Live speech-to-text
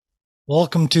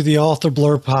Welcome to the Author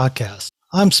Blur podcast.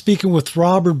 I'm speaking with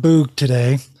Robert Boog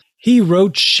today. He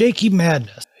wrote Shakey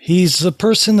Madness. He's a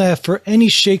person that for any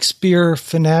Shakespeare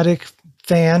fanatic,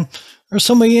 fan, or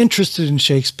somebody interested in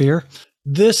Shakespeare,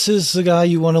 this is the guy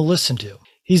you want to listen to.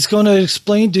 He's going to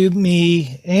explain to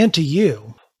me and to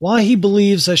you why he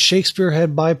believes that Shakespeare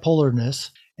had bipolarness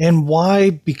and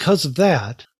why, because of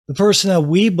that, the person that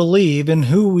we believe and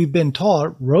who we've been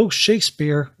taught wrote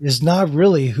Shakespeare is not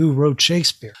really who wrote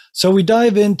Shakespeare. So we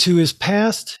dive into his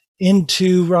past,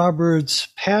 into Robert's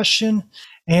passion,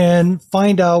 and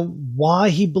find out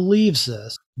why he believes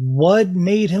this, what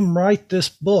made him write this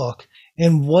book,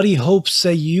 and what he hopes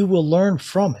that you will learn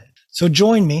from it. So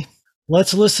join me.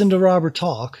 Let's listen to Robert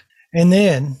talk, and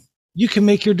then you can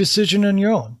make your decision on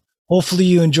your own. Hopefully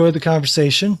you enjoy the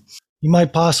conversation. You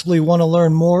might possibly want to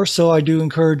learn more, so I do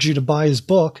encourage you to buy his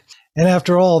book. And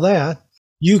after all that,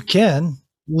 you can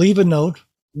leave a note,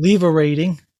 leave a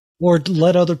rating, or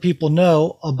let other people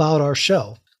know about our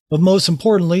show. But most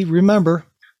importantly, remember,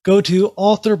 go to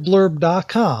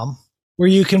authorblurb.com, where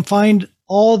you can find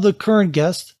all the current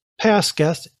guests, past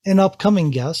guests, and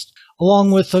upcoming guests, along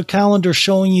with a calendar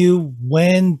showing you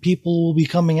when people will be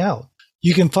coming out.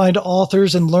 You can find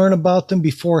authors and learn about them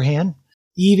beforehand.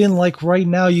 Even like right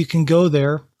now, you can go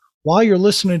there while you're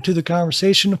listening to the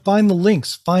conversation and find the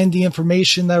links, find the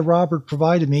information that Robert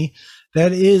provided me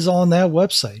that is on that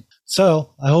website.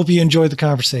 So I hope you enjoyed the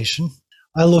conversation.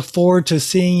 I look forward to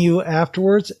seeing you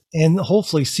afterwards and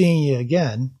hopefully seeing you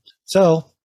again. So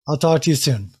I'll talk to you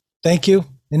soon. Thank you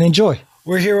and enjoy.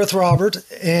 We're here with Robert,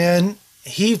 and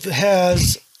he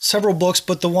has several books,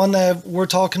 but the one that we're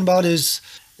talking about it's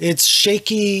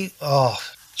Shakey.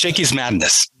 Shakey's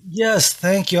Madness. Yes,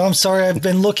 thank you. I'm sorry. I've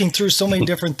been looking through so many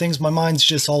different things. My mind's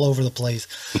just all over the place.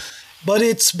 But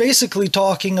it's basically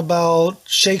talking about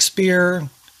Shakespeare,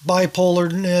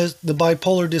 bipolarness, the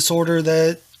bipolar disorder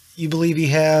that you believe he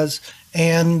has,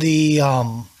 and the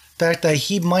fact that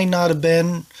he might not have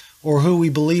been, or who we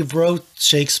believe wrote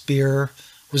Shakespeare,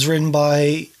 was written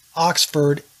by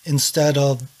Oxford instead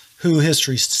of who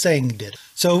history's saying did.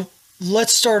 So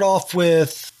let's start off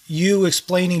with you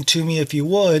explaining to me, if you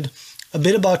would, a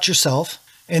bit about yourself,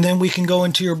 and then we can go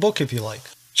into your book if you like.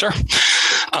 Sure.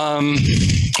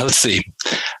 Let's see.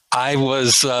 I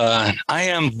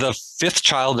am the fifth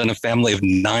child in a family of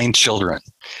 9 children.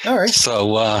 All right.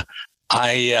 So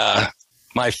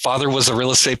my father was a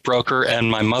real estate broker and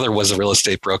my mother was a real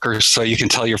estate broker. So you can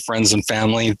tell your friends and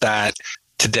family that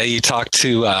today you talk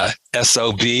to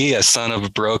SOB, a son of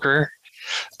a broker.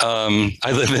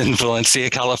 I live in Valencia,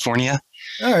 California.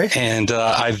 All right. And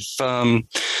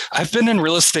I've been in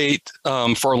real estate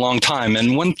for a long time.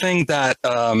 And one thing that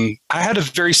I had a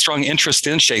very strong interest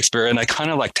in Shakespeare, and I kind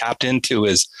of like tapped into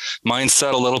his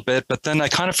mindset a little bit, but then I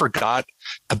kind of forgot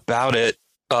about it.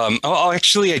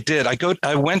 Actually, I did.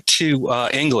 I went to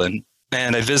England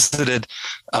and I visited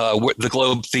the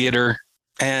Globe Theater,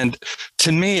 and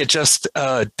to me, it just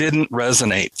didn't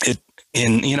resonate.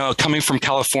 Coming from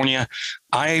California,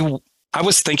 I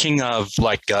was thinking of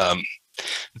like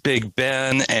Big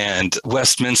Ben and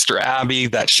Westminster Abbey,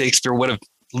 that Shakespeare would have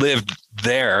lived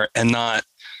there and not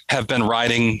have been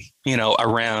riding,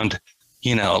 around,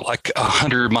 like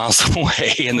 100 miles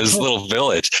away in this little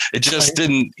village. It just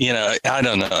didn't, I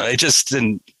don't know. It just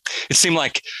didn't, it seemed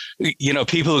like,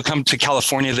 people who come to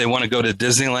California, they want to go to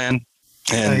Disneyland,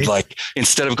 and like,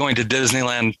 instead of going to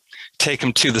Disneyland, take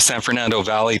them to the San Fernando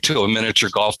Valley to a miniature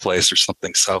golf place or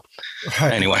something. So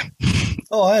anyway.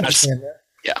 Oh, I understand that.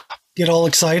 Yeah. Get all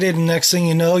excited, and next thing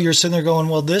you know, you're sitting there going,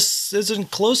 well, this isn't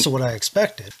close to what I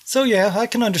expected. So yeah, I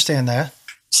can understand that.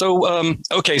 So,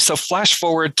 so flash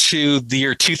forward to the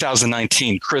year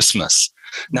 2019, Christmas.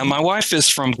 Now, my wife is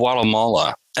from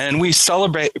Guatemala, and we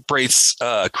celebrate Christmas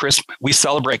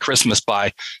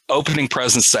by opening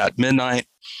presents at midnight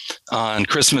on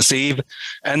Christmas Eve.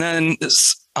 And then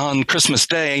on Christmas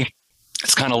Day,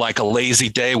 it's kind of like a lazy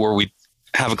day where we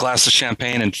have a glass of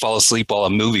champagne and fall asleep while a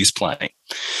movie's playing.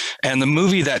 And the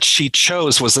movie that she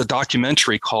chose was a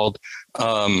documentary called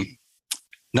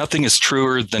Nothing is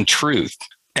Truer Than Truth.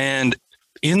 And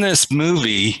in this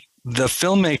movie, the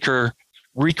filmmaker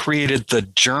recreated the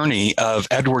journey of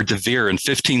Edward de Vere in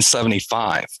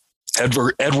 1575.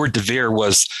 Edward de Vere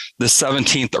was the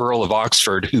 17th Earl of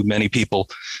Oxford, who many people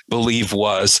believe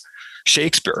was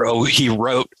Shakespeare. He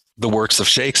wrote the works of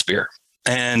Shakespeare.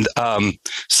 And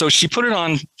so she put it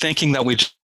on thinking that we'd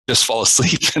just fall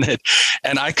asleep in it.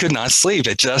 And I could not sleep.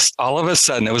 It just, all of a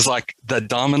sudden, it was like the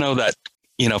domino that,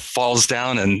 falls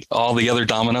down and all the other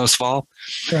dominoes fall.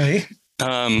 Right.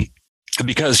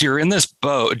 Because you're in this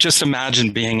boat. Just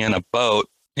imagine being in a boat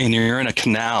and you're in a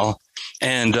canal,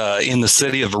 and in the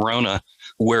city of Verona,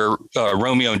 where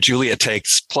Romeo and Juliet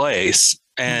takes place.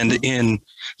 And in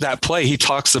that play, he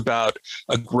talks about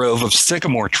a grove of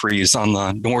sycamore trees on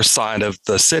the north side of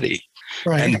the city.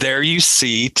 Right. And there you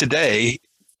see today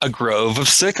a grove of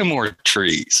sycamore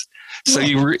trees. So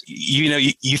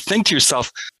you think to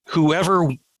yourself,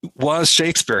 whoever was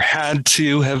Shakespeare had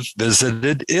to have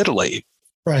visited Italy.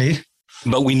 Right.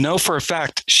 But we know for a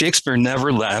fact Shakespeare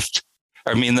never left.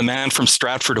 I mean, the man from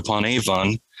Stratford upon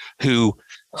Avon, who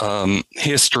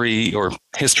history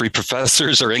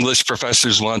professors or English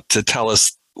professors want to tell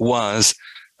us was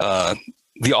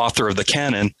the author of the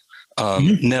canon,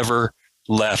 never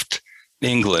left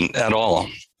England at all.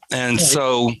 And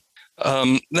so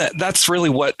that's really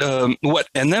what,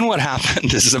 and then what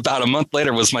happened is about a month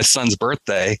later was my son's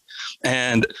birthday.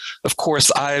 And of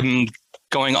course, I'm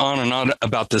going on and on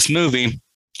about this movie.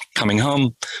 Coming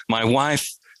home, my wife,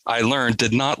 I learned,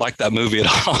 did not like that movie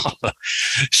at all.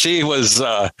 She was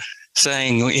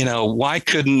saying, why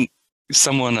couldn't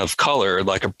someone of color,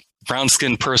 like a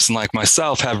brown-skinned person like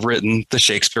myself, have written the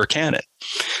Shakespeare canon?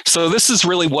 So this is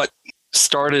really what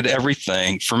started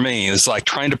everything for me, is like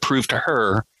trying to prove to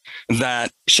her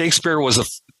that Shakespeare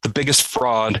was the biggest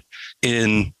fraud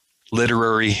in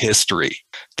literary history.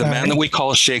 The man that we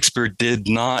call Shakespeare did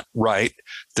not write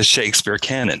the Shakespeare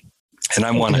canon. And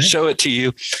I want to show it to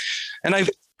you. And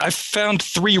I found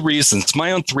 3 reasons,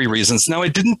 my own 3 reasons. Now, I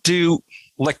didn't do,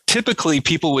 like typically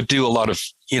people would do a lot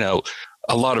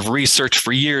of research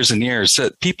for years and years.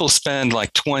 People spend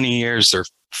like 20 years or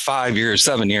 5 years,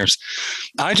 7 years.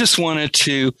 I just wanted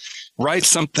to write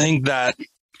something that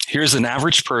here's an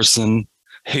average person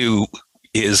who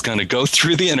is going to go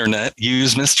through the internet,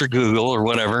 use Mr. Google or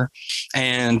whatever,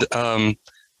 and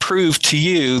prove to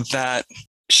you that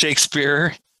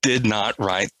Shakespeare did not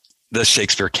write the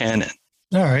Shakespeare canon.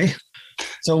 All right.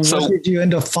 So what did you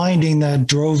end up finding that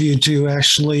drove you to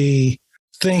actually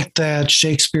think that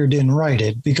Shakespeare didn't write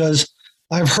it? Because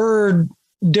I've heard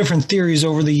different theories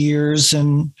over the years,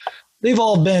 and they've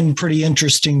all been pretty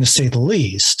interesting to say the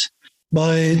least.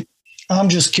 But I'm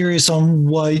just curious on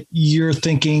what you're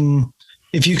thinking.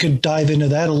 If you could dive into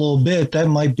that a little bit, that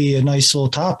might be a nice little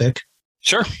topic.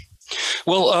 Sure.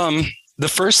 Well, the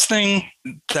first thing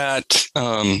that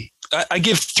I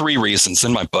give 3 reasons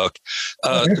in my book.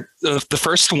 The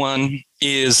first one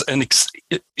is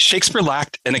Shakespeare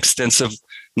lacked an extensive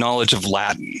knowledge of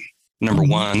Latin, number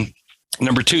 1.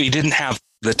 Number 2, he didn't have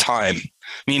the time,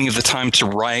 meaning the time to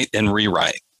write and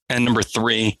rewrite. And number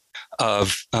 3,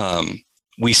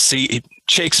 we see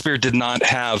Shakespeare did not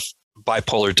have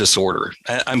bipolar disorder.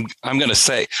 I'm going to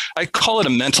say, I call it a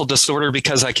mental disorder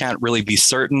because I can't really be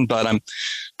certain, but I'm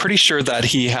pretty sure that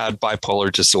he had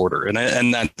bipolar disorder.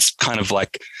 And that's kind of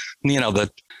like, the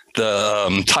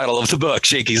title of the book,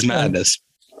 Shakey's Madness.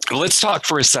 Let's talk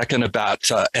for a second about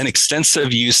an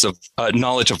extensive use of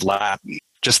knowledge of Latin,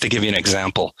 just to give you an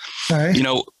example. All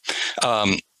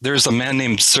right. There's a man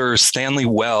named Sir Stanley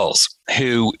Wells,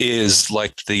 who is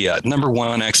like the number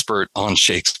 1 expert on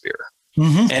Shakespeare.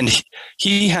 And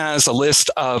he has a list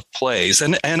of plays,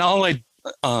 and all I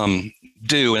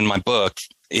do in my book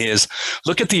is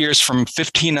look at the years from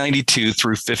 1592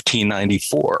 through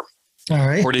 1594. All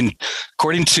right.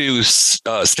 According to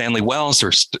Stanley Wells,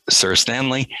 or Sir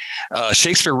Stanley,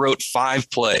 Shakespeare wrote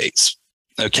 5 plays.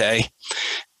 Okay,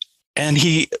 and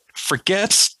he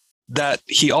forgets that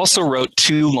he also wrote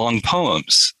 2 long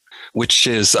poems, which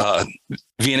is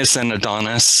Venus and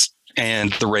Adonis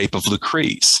and The Rape of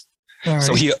Lucrece. Right.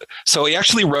 So he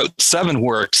actually wrote 7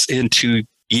 works in 2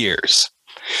 years.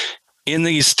 In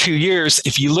these 2 years,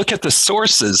 if you look at the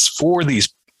sources for these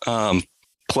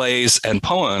plays and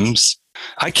poems,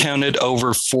 I counted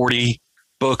over 40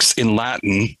 books in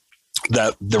Latin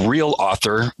that the real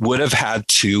author would have had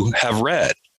to have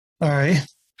read. All right.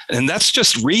 And that's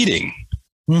just reading.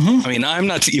 I mean, I'm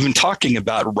not even talking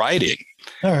about writing.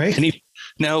 All right. And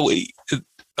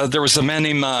there was a man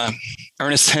named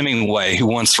Ernest Hemingway who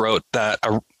once wrote that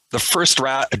the first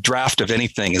draft of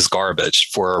anything is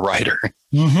garbage for a writer.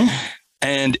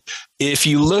 And if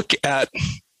you look at,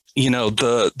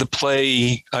 the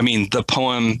play, the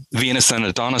poem Venus and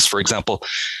Adonis, for example,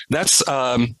 that's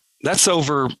like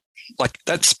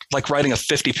writing a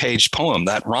 50-page poem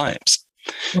that rhymes.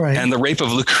 Right. And The Rape of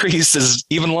Lucrece is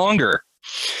even longer.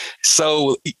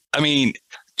 So,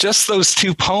 just those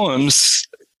 2 poems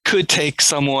could take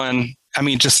someone,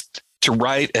 just to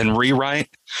write and rewrite.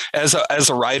 As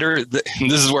a writer, this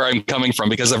is where I'm coming from,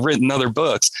 because I've written other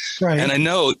books. Right. And I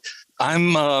know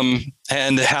I'm,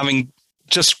 and having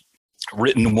just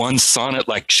written 1 sonnet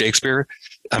like Shakespeare,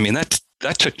 that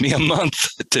that took me a month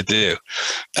to do.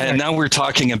 And now we're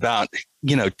talking about,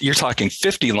 you're talking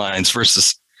 50 lines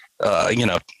versus,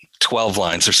 12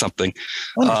 lines or something.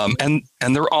 And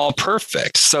they're all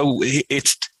perfect. So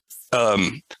it's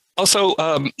also,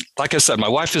 like I said, my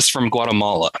wife is from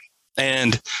Guatemala,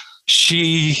 and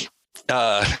she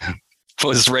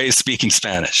was raised speaking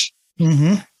Spanish.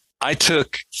 Mm-hmm. I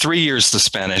took 3 years of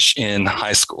Spanish in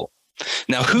high school.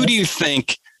 Now, who do you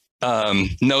think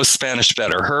knows Spanish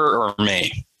better, her or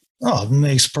me? Oh, it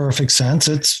makes perfect sense.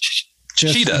 It's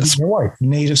just she does. Your wife,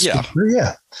 native speaker.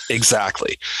 Yeah,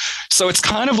 exactly. So it's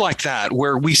kind of like that,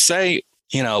 where we say,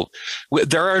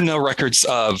 there are no records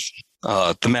of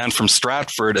the man from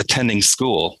Stratford attending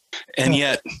school. And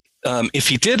yet, if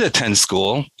he did attend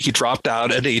school, he dropped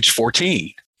out at age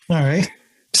 14. All right.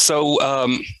 So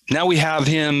now we have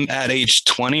him at age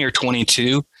 20 or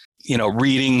 22,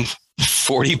 reading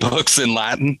 40 books in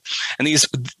Latin. And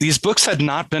these books had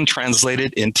not been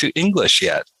translated into English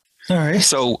yet. All right.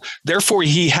 So therefore,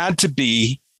 he had to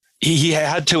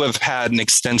have had an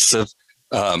extensive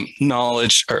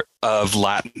knowledge of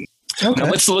Latin. Okay. Now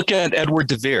let's look at Edward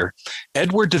de Vere.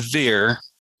 Edward de Vere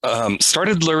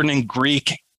started learning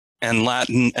Greek and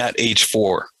Latin at age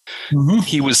 4. Mm-hmm.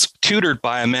 He was tutored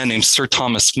by a man named Sir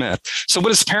Thomas Smith. So what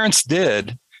his parents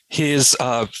did, his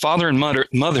father and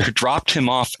mother dropped him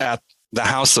off at the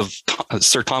house of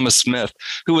Sir Thomas Smith,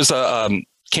 who was a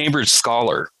Cambridge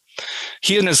scholar.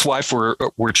 He and his wife were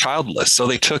childless, so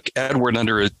they took Edward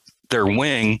under their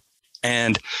wing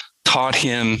and taught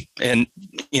him, and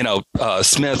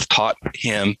Smith taught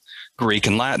him Greek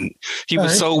and Latin. He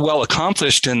was so well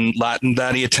accomplished in Latin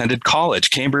that he attended college,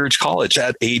 Cambridge College,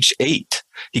 at age 8.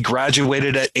 He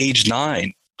graduated at age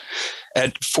 9.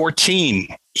 At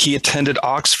 14, he attended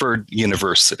Oxford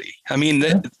University. I mean,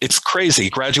 it's crazy. He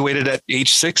graduated at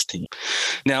age 16.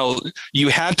 Now, you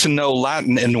had to know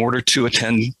Latin in order to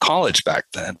attend college back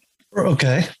then.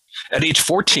 Okay. At age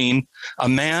 14, a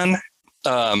man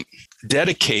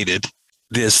dedicated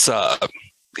this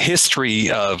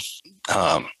history of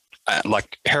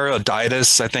like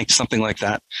Herodotus, I think, something like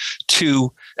that,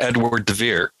 to Edward de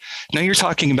Vere. Now you're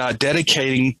talking about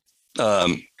dedicating,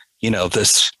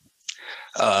 this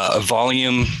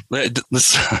volume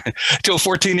this, to a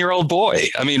 14-year-old boy.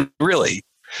 I mean, really.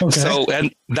 Okay. So,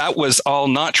 and that was all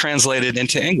not translated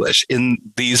into English in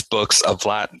these books of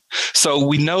Latin. So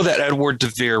we know that Edward de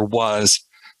Vere was,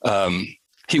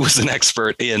 he was an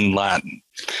expert in Latin.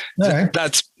 Right.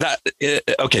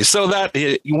 Okay. So that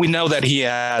we know that he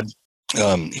had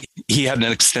an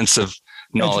extensive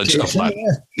knowledge of Latin.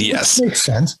 Yeah. Yes. That makes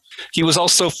sense. He was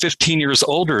also 15 years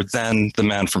older than the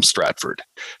man from Stratford.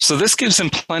 So this gives him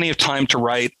plenty of time to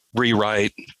write,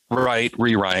 rewrite.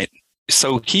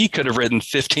 So he could have written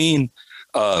 15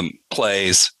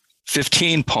 plays,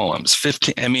 15 poems,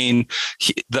 15. I mean,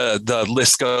 the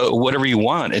list go whatever you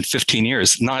want in 15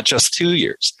 years, not just 2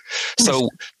 years. So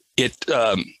it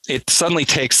suddenly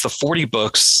takes the 40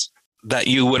 books that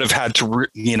you would have had to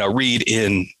read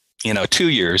in 2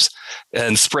 years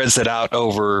and spreads it out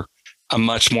over a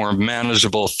much more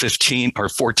manageable 15 or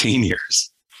 14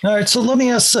 years. All right. So let me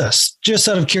ask this, just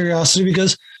out of curiosity,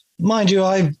 because mind you,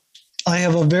 I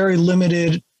have a very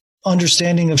limited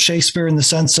understanding of Shakespeare in the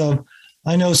sense of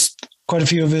I know quite a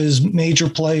few of his major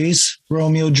plays,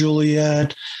 Romeo,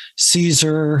 Juliet,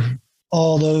 Caesar,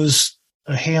 all those,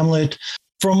 Hamlet.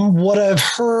 From what I've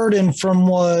heard and from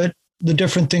what the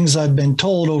different things I've been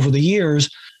told over the years,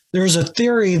 there's a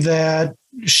theory that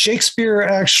Shakespeare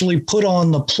actually put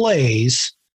on the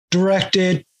plays,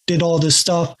 directed, did all this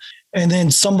stuff, and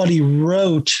then somebody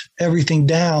wrote everything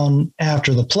down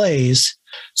after the plays.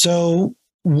 So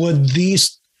would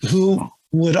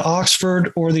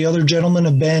Oxford or the other gentlemen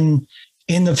have been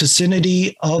in the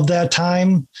vicinity of that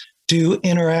time to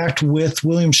interact with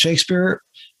William Shakespeare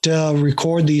to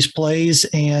record these plays,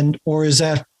 or is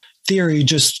that theory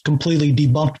just completely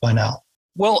debunked by now?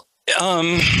 Well,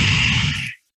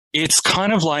 it's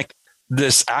kind of like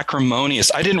this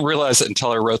acrimonious. I didn't realize it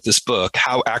until I wrote this book,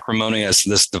 how acrimonious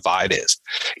this divide is.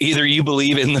 Either you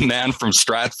believe in the man from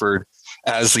Stratford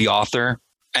as the author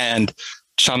and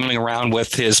chumming around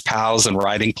with his pals and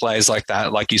writing plays like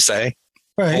that, like you say,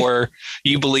 right, or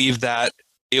you believe that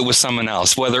it was someone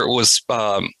else, whether it was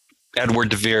Edward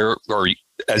de Vere, or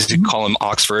as you call him,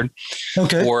 Oxford,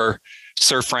 okay, or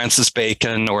Sir Francis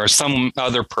Bacon, or some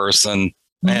other person.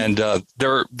 And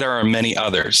there are many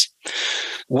others.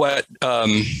 What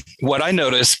I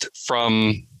noticed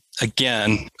from,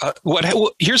 again,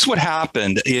 here's what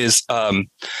happened is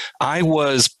I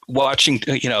was watching,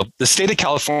 the state of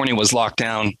California was locked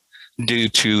down due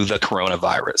to the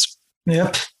coronavirus.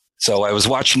 Yep. So I was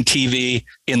watching TV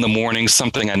in the morning,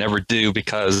 something I never do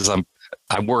because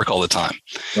I work all the time.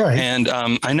 Right. And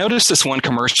I noticed this one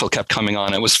commercial kept coming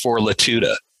on. It was for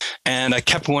Latuda. And I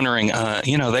kept wondering,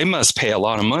 they must pay a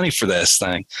lot of money for this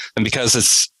thing. And because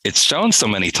it's shown so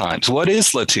many times, what is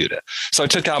Latuda? So I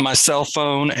took out my cell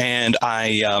phone and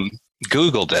I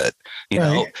Googled it.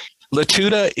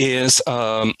 Latuda is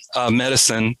a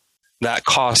medicine that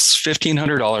costs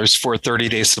 $1,500 for a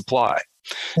 30-day supply.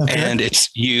 Okay. And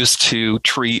it's used to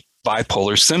treat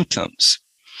bipolar symptoms.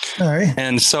 All right.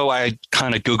 And so I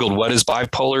kind of Googled what is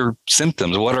bipolar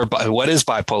symptoms? What is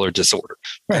bipolar disorder?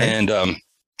 Right. And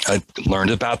I learned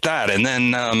about that. And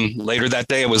then later that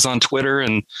day, I was on Twitter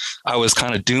and I was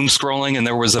kind of doom scrolling. And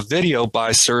there was a video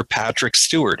by Sir Patrick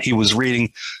Stewart. He was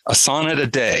reading a sonnet a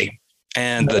day.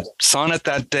 And the sonnet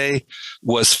that day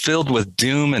was filled with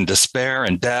doom and despair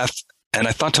and death. And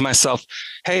I thought to myself,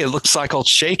 hey, it looks like old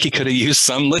Shakey could have used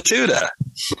some Latuda.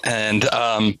 And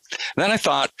then I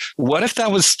thought, what if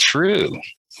that was true?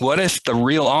 What if the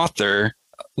real author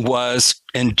was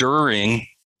enduring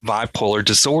bipolar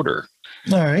disorder?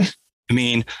 All right. I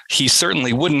mean, he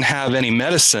certainly wouldn't have any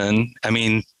medicine. I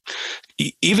mean,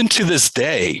 even to this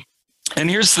day. And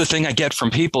here's the thing I get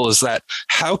from people is that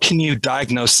how can you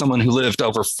diagnose someone who lived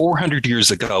over 400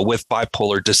 years ago with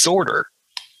bipolar disorder?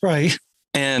 Right.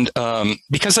 And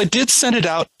because I did send it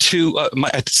out to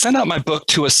I sent out my book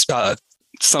to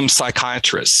some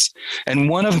psychiatrists, and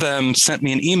one of them sent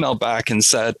me an email back and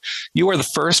said, "You are the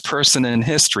first person in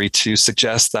history to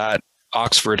suggest that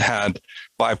Oxford had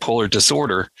bipolar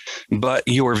disorder, but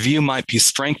your view might be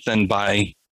strengthened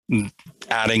by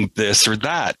adding this or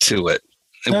that to it,"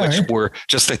 which were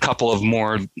just a couple of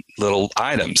more little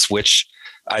items, which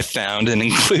I found and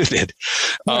included.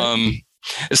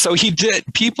 So he did.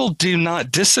 People do not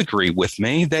disagree with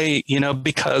me. They,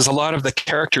 because a lot of the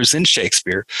characters in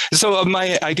Shakespeare. So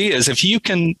my idea is if you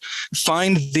can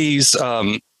find these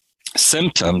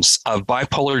symptoms of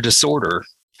bipolar disorder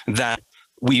that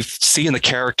we see in the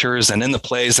characters and in the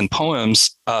plays and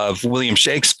poems of William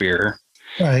Shakespeare,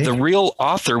 the real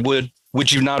author would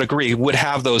you not agree, would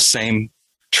have those same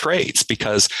traits,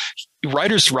 because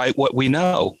writers write what we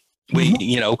know.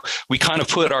 We, we kind of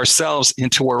put ourselves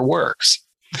into our works.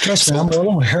 Trust me, I'm well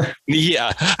aware.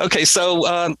 Yeah. Okay.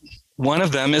 So one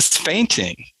of them is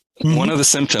fainting. Mm-hmm. One of the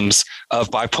symptoms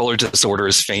of bipolar disorder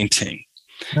is fainting.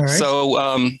 All right.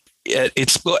 So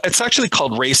it's actually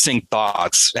called racing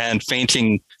thoughts, and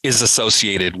fainting is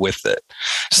associated with it.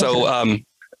 So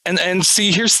and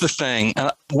see, here's the thing.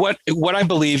 What I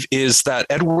believe is that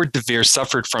Edward de Vere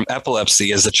suffered from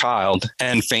epilepsy as a child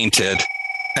and fainted,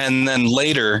 and then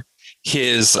later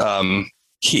his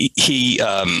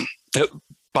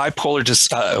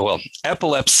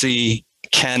epilepsy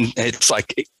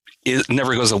it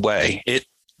never goes away.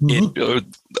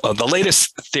 The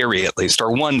latest theory, at least,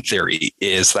 or one theory,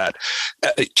 is that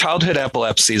childhood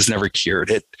epilepsy is never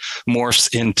cured. It morphs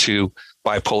into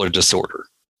bipolar disorder.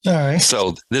 All right.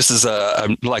 So this is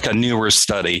a newer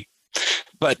study,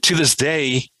 but to this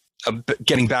day,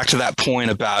 getting back to that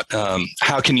point about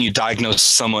how can you diagnose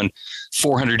someone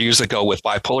 400 years ago with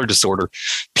bipolar disorder,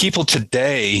 people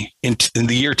today in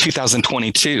the year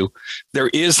 2022, there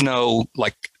is no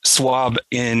swab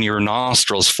in your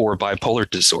nostrils for bipolar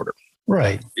disorder.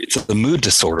 Right. It's a mood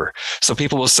disorder. So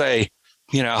people will say,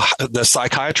 the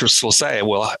psychiatrists will say,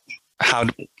 well, how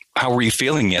were you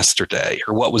feeling yesterday?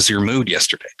 Or what was your mood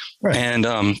yesterday? Right. And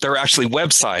there are actually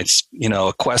websites,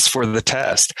 a quest for the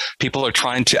test. People are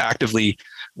trying to actively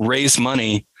raise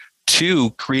money to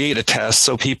create a test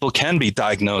so people can be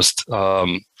diagnosed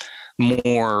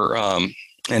more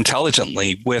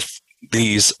intelligently with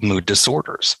these mood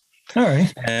disorders. All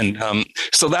right. And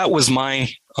so that was my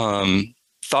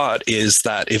thought, is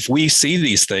that if we see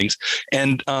these things,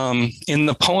 and in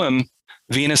the poem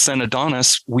Venus and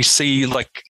Adonis, we see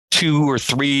 2 or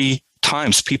 3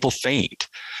 times people faint,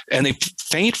 and they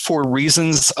faint for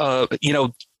reasons,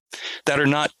 that are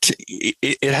not,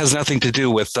 it has nothing to do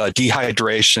with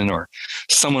dehydration or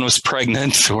someone was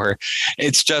pregnant, or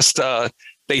it's just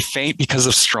they faint because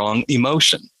of strong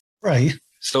emotion. Right.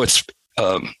 So it's,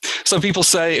 some people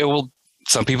say,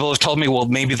 some people have told me, well,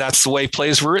 maybe that's the way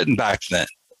plays were written back then.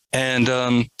 And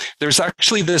there's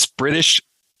actually this British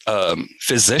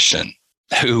physician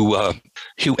who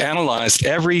analyzed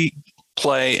every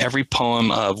play, every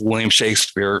poem of William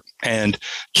Shakespeare, and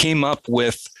came up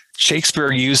with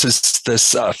Shakespeare uses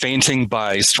this fainting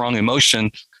by strong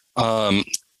emotion 10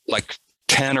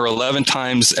 or 11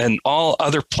 times, and all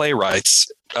other playwrights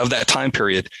of that time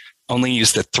period only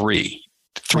used it three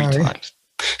times.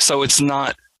 So it's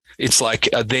not it's like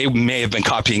they may have been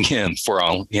copying him for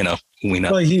all, we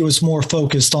know. But he was more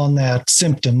focused on that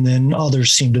symptom than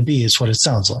others seem to be, is what it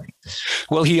sounds like.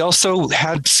 Well, he also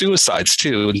had suicides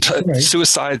too. And Right.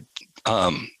 Suicide,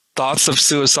 thoughts of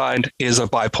suicide is a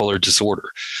bipolar disorder.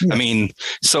 Yeah. I mean,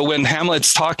 so when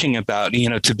Hamlet's talking about,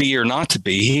 to be or not to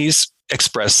be, he's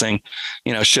expressing,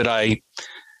 should I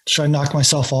knock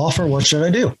myself off, or what should I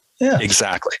do? Yeah.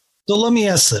 Exactly. So let me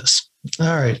ask this.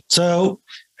 All right. So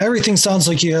everything sounds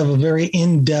like you have a very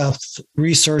in-depth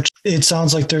research. It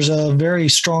sounds like there's a very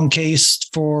strong case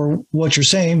for what you're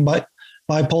saying, but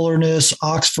bipolarness.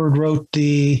 Oxford wrote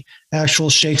the actual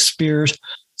Shakespeare.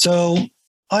 So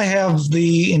I have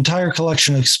the entire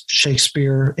collection of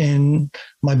Shakespeare in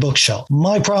my bookshelf.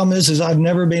 My problem is I've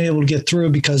never been able to get through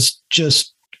it because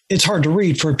it's hard to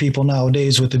read for people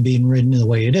nowadays with it being written the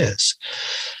way it is.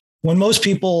 When most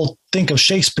people think of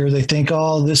Shakespeare, they think,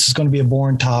 oh, this is going to be a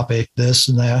boring topic, this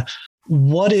and that.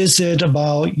 What is it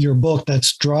about your book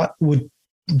would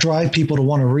drive people to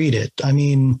want to read it? I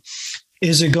mean,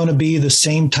 is it going to be the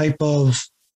same type of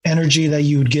energy that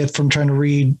you would get from trying to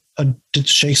read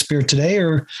Shakespeare today,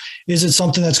 or is it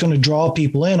something that's going to draw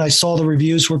people in? I saw the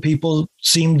reviews where people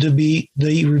seemed to be,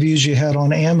 the reviews you had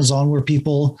on Amazon, where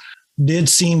people did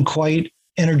seem quite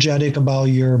energetic about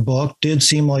your book, did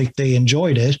seem like they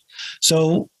enjoyed it.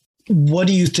 So what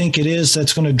do you think it is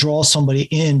that's going to draw somebody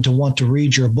in to want to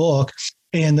read your book,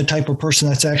 and the type of person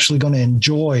that's actually going to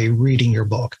enjoy reading your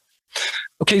book?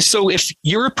 Okay, so if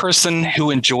you're a person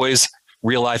who enjoys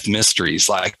real life mysteries,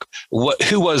 like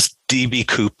who was D.B.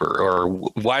 Cooper, or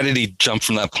why did he jump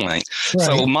from that plane? Right.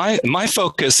 So my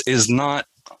focus is not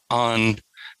on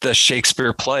the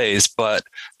Shakespeare plays, but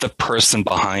the person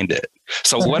behind it.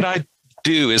 So what I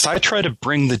do is I try to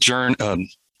bring the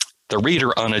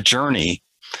reader on a journey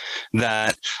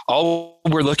that all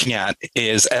we're looking at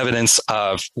is evidence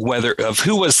of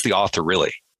who was the author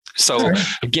really. So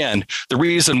again, the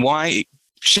reason why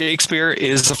Shakespeare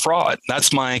is a fraud,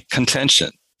 that's my contention,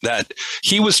 that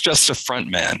he was just a front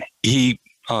man.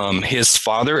 His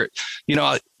father,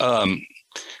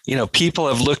 people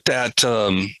have looked at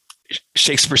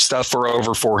Shakespeare stuff for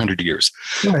over 400 years.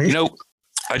 Right.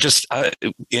 I just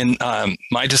in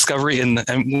my discovery, and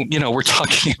we're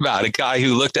talking about a guy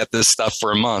who looked at this stuff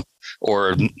for a month,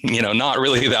 or not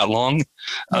really that long.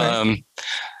 Right.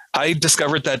 I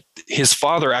discovered that his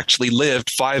father actually lived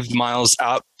 5 miles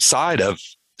outside of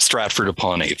Stratford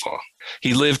upon Avon.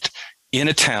 He lived in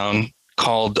a town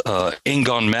called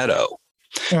Ingon Meadow,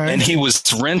 and he was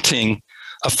renting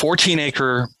a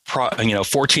 14-acre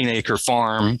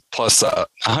farm plus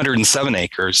 107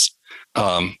 acres.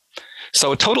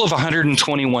 So a total of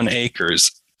 121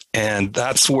 acres. And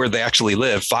that's where they actually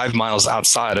live, 5 miles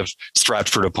outside of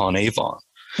Stratford upon Avon.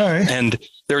 And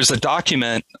there's a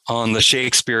document on the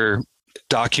Shakespeare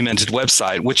documented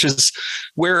website, which is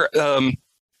where,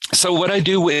 so what I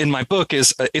do in my book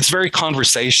is it's very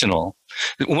conversational.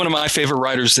 One of my favorite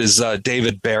writers is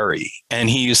David Barry, and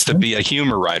he used to be a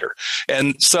humor writer.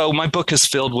 And so my book is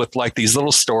filled with like these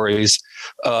little stories.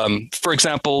 For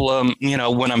example,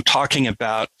 when I'm talking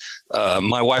about,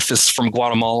 my wife is from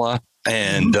Guatemala,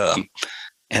 and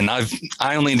I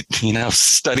only,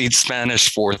 studied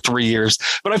Spanish for 3 years,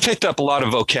 but I picked up a lot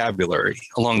of vocabulary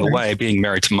along the way, being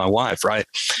married to my wife. Right.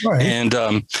 And,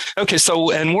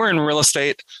 and we're in real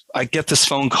estate. I get this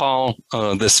phone call,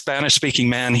 the Spanish speaking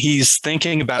man, he's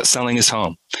thinking about selling his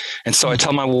home. And so I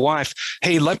tell my wife,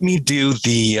 hey, let me do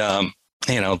the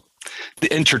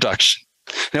introduction.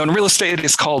 Now in real estate,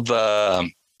 it's called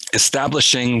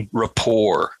establishing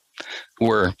rapport,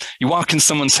 where you walk in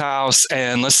someone's house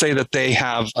and let's say that they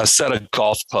have a set of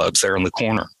golf clubs there in the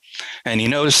corner, and you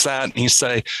notice that and you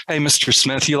say, hey, Mr.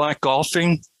 Smith, you like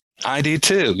golfing? I do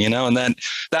too, and then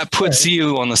that puts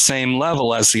you on the same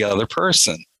level as the other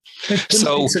person. It's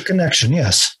a connection.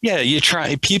 Yes. Yeah.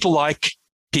 People like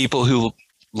people who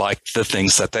like the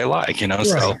things that they like,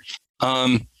 so,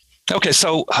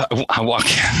 so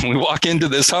we walk into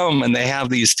this home and they have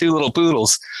these 2 little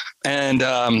poodles, and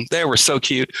they were so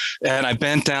cute. And I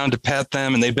bent down to pet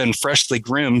them, and they've been freshly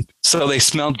groomed, so they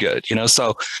smelled good,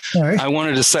 So I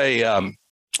wanted to say,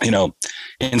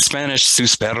 in Spanish,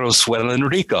 sus perros huelen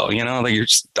rico, your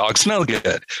dog smell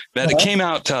good. But it came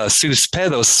out sus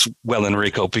pedos huelen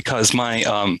rico because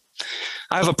I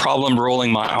have a problem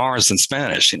rolling my R's in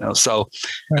Spanish, So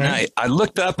and I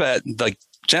looked up at the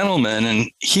gentleman, and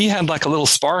he had like a little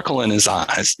sparkle in his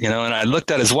eyes, and I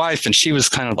looked at his wife, and she was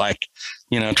kind of like,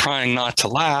 trying not to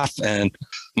laugh. And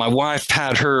my wife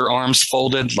had her arms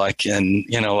folded, like, giving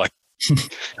me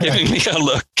a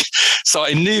look. So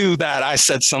I knew that I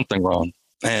said something wrong.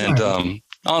 And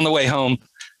on the way home,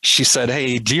 she said,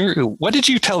 "Hey, what did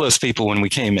you tell those people when we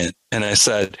came in?" And I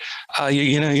said,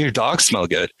 your dogs smell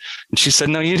good." And she said,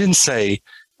 "No, you didn't say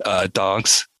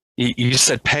dogs. You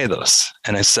said pelos."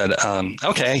 And I said,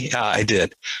 "Okay, yeah, I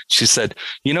did." She said,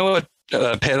 "You know what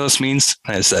pelos means?"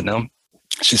 And I said, "No."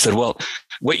 She said, "Well,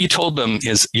 what you told them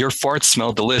is your farts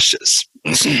smell delicious."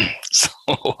 So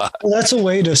well, that's a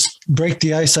way to break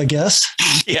the ice, I guess.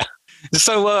 Yeah.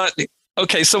 So,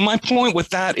 okay. So my point with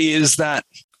that is that,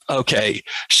 okay,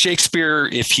 Shakespeare,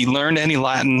 if he learned any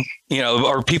Latin,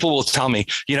 or people will tell me,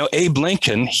 Abe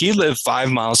Lincoln, he lived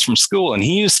 5 miles from school and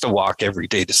he used to walk every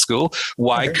day to school.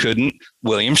 Why couldn't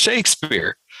William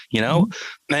Shakespeare,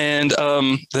 Mm-hmm. And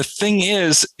the thing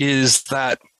is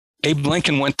that Abe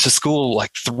Lincoln went to school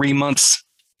like 3 months.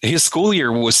 His school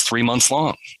year was 3 months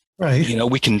long. Right.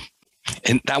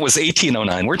 And that was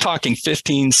 1809. We're talking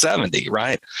 1570,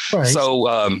 right? Right.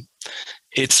 So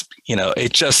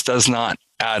it just does not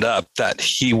add up that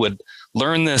he would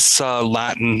learn this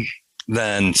Latin,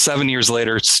 then 7 years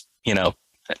later,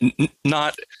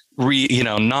 not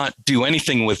do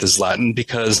anything with his Latin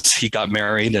because he got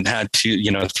married and had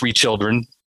 3 children.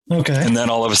 Okay. And then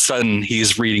all of a sudden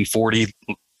he's reading 40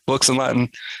 books in Latin.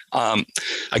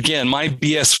 Again, my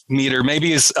BS meter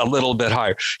maybe is a little bit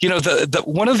higher. The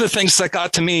one of the things that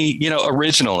got to me,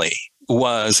 originally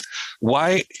was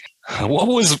what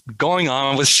was going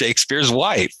on with Shakespeare's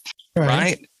wife,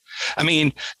 right? I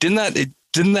mean, didn't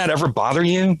that ever bother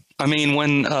you? I mean,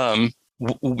 when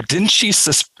didn't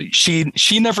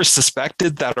she never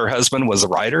suspected that her husband was a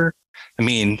writer? I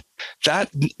mean,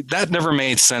 that never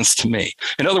made sense to me.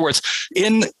 In other words,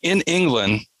 in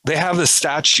England, they have this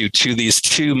statue to these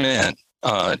 2 men,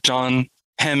 John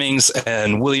Hemmings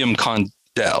and William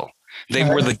Condell. They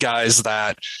were the guys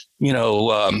that,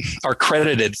 are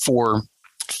credited for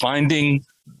finding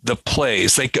the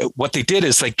plays. What they did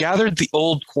is they gathered the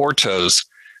old quartos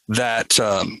that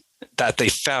they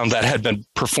found that had been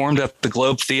performed at the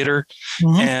Globe Theater.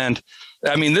 Mm-hmm. And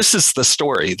I mean, this is the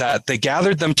story that they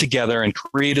gathered them together and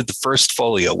created the first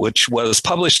folio, which was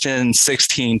published in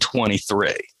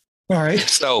 1623. All right.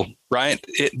 So, right.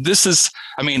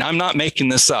 I'm not making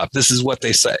this up. This is what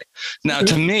they say. Now,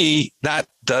 to me, that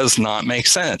does not make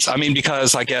sense. I mean,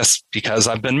 because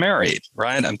I've been married,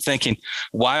 right? I'm thinking,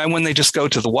 why wouldn't they just go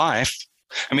to the wife?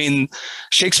 I mean,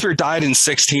 Shakespeare died in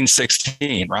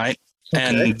 1616, right? Okay.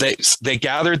 And they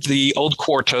gathered the old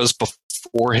quartos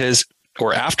before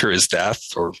or after his death,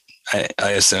 or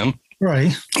I assume.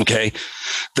 Right. Okay.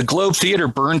 The Globe Theater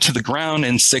burned to the ground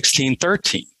in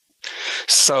 1613.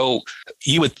 So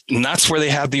and that's where they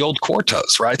had the old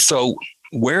quartos, right? So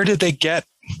where did they get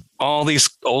all these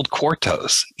old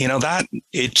quartos? That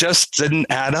it just didn't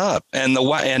add up.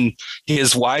 And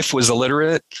his wife was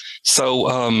illiterate.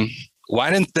 So why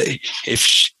didn't they,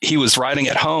 if he was writing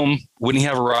at home, wouldn't he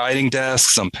have a writing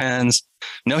desk, some pens?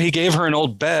 No, he gave her an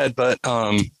old bed, but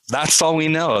that's all we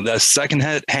know. The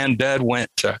second-hand bed went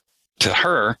to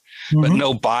her, mm-hmm. but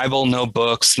no Bible, no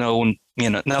books, no,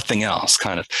 nothing else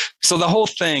kind of. So the whole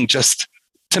thing just,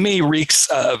 to me, reeks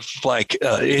of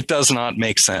it does not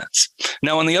make sense.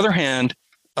 Now, on the other hand,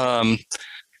 the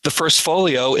first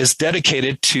folio is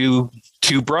dedicated to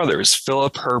 2 brothers,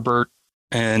 Philip Herbert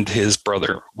and his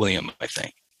brother, William, I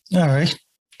think. All right.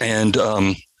 And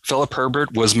Philip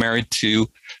Herbert was married to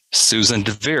Susan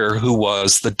de Vere, who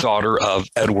was the daughter of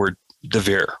Edward de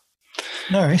Vere.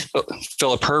 All right.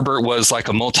 Philip Herbert was like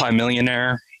a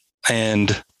multimillionaire,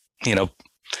 and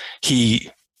he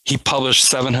published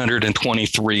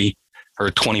 723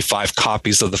 or 25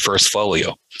 copies of the first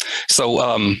folio. So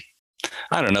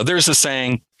I don't know. There's a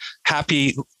saying,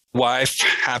 "Happy wife,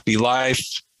 happy life."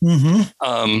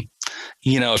 Mm-hmm.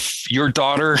 If your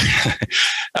daughter,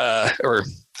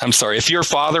 if your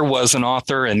father was an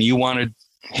author and you wanted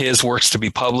his works to be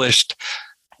published,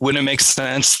 wouldn't it make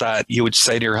sense that you would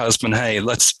say to your husband, "Hey,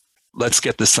 let's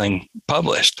get this thing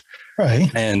published"?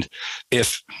 Right. And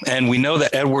we know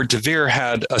that Edward de Vere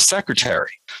had a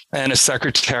secretary, and a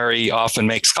secretary often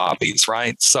makes copies,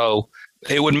 right? So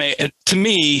it would make, to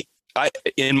me,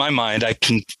 in my mind, I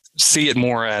can see it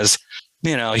more as,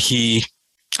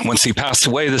 once he passed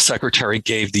away, the secretary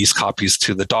gave these copies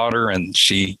to the daughter and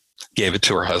she gave it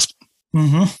to her husband.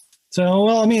 Mm-hmm. So,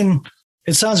 well, I mean,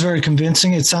 it sounds very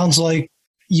convincing. It sounds like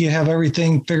you have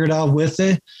everything figured out with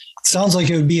it. It sounds like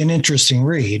it would be an interesting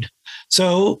read.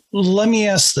 So let me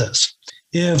ask this.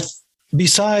 If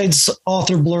besides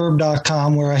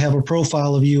authorblurb.com, where I have a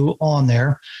profile of you on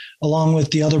there, along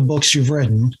with the other books you've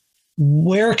written,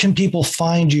 where can people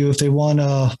find you if they want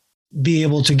to be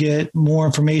able to get more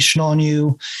information on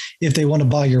you? If they want to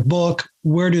buy your book,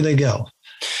 where do they go?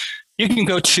 You can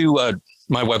go to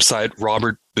my website,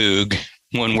 Robert Boog,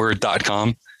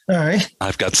 oneword.com. All right.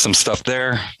 I've got some stuff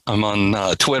there. I'm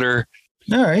on Twitter,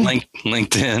 All right.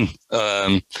 LinkedIn,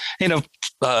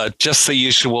 just the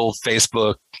usual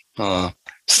Facebook,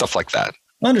 stuff like that.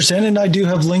 I understand. And I do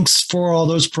have links for all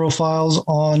those profiles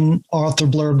on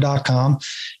authorblurb.com,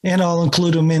 and I'll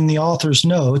include them in the author's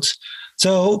notes.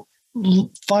 So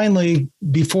finally,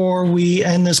 before we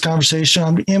end this conversation,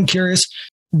 I am curious,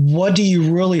 what do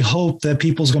you really hope that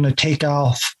people's going to take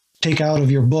out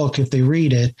of your book if they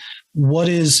read it? What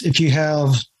is, if you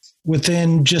have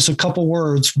within just a couple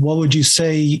words, what would you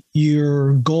say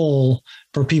your goal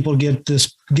for people to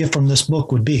get from this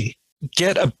book would be?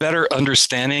 Get a better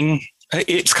understanding.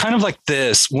 It's kind of like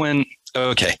this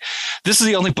this is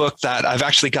the only book that I've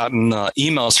actually gotten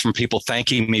emails from people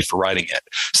thanking me for writing it.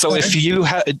 So if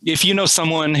you know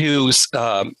someone who's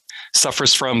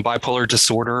suffers from bipolar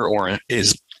disorder or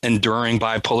is enduring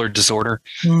bipolar disorder,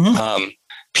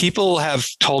 people have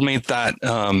told me that,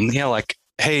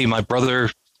 hey, my brother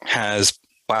has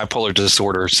bipolar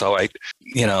disorder. So I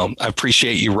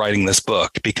appreciate you writing this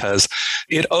book because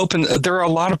there are a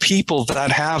lot of people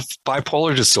that have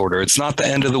bipolar disorder. It's not the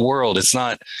end of the world.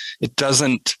 It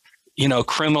doesn't,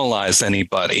 criminalize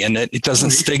anybody, and it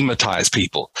doesn't stigmatize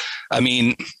people. I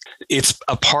mean, it's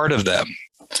a part of them.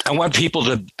 I want people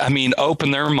to,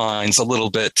 open their minds a little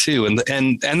bit too. And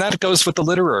that goes with the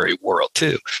literary world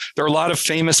too. There are a lot of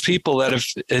famous people that have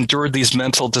endured these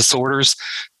mental disorders,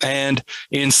 and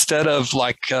instead of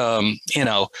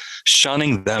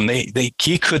shunning them,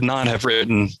 he could not have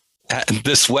written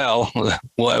this well.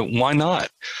 Why not?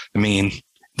 I mean,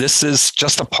 this is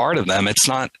just a part of them. It's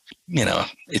not,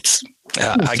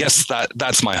 I guess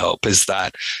that's my hope, is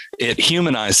that it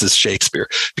humanizes Shakespeare,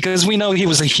 because we know he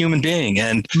was a human being.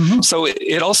 And so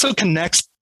it also connects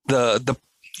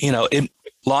it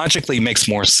logically makes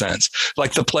more sense.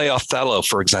 Like the play Othello,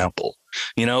 for example,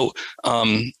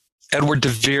 Edward de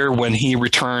Vere, when he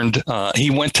returned, he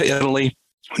went to Italy.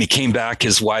 When he came back,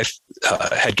 his wife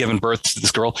had given birth to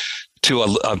this girl, to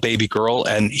a baby girl.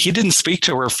 And he didn't speak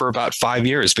to her for about 5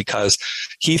 years because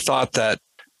he thought that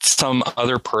some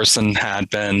other person had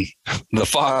been the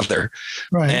father.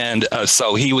 Right. And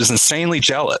so he was insanely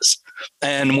jealous.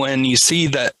 And when you see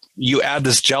that, you add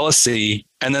this jealousy,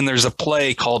 and then there's a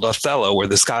play called Othello where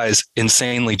this guy's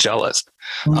insanely jealous.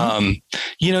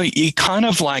 You kind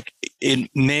of like, it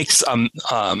makes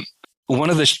one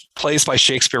of the plays by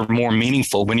Shakespeare more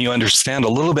meaningful when you understand a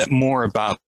little bit more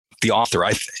about the author.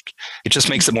 I think it just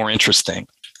makes it more interesting.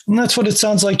 And that's what it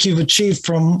sounds like you've achieved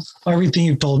from everything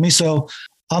you've told me. So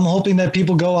I'm hoping that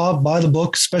people go out, buy the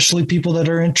book, especially people that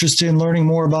are interested in learning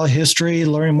more about history,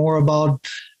 learning more about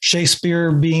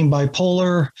Shakespeare being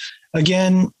bipolar.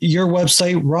 Again, your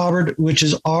website, Robert, which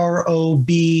is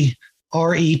ROBRET.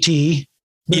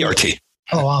 ERT.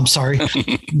 Oh, I'm sorry.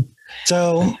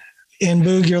 So in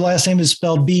Boog, your last name is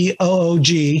spelled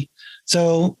BOOG.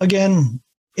 So again,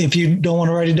 if you don't want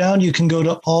to write it down, you can go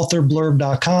to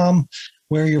authorblurb.com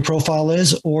where your profile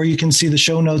is, or you can see the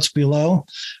show notes below.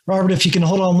 Robert, if you can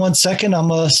hold on 1 second,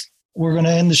 we're going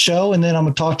to end the show, and then I'm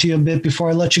going to talk to you a bit before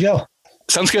I let you go.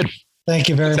 Sounds good. Thank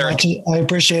you very much. I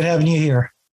appreciate having you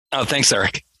here. Oh, thanks,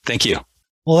 Eric. Thank you.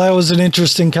 Well, that was an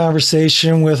interesting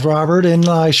conversation with Robert, and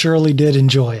I surely did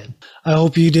enjoy it. I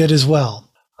hope you did as well.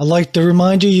 I'd like to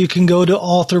remind you can go to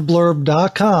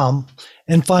authorblurb.com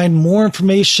and find more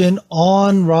information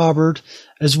on Robert,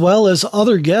 as well as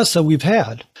other guests that we've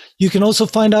had. You can also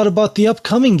find out about the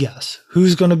upcoming guests,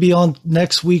 who's going to be on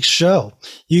next week's show.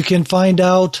 You can find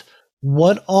out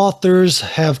what authors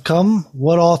have come,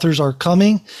 what authors are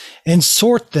coming, and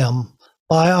sort them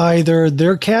by either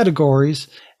their categories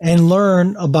and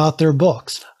learn about their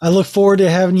books. I look forward to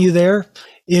having you there.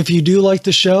 If you do like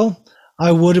the show,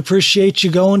 I would appreciate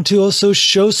you going to also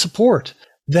show support.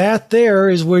 That there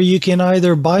is where you can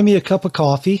either buy me a cup of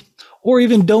coffee or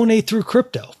even donate through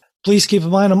crypto. Please keep in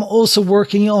mind, I'm also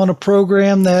working on a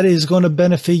program that is going to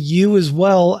benefit you as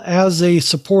well as a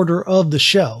supporter of the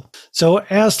show. So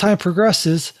as time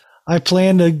progresses, I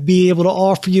plan to be able to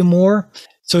offer you more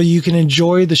so you can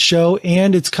enjoy the show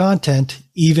and its content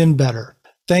even better.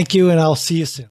 Thank you, and I'll see you soon.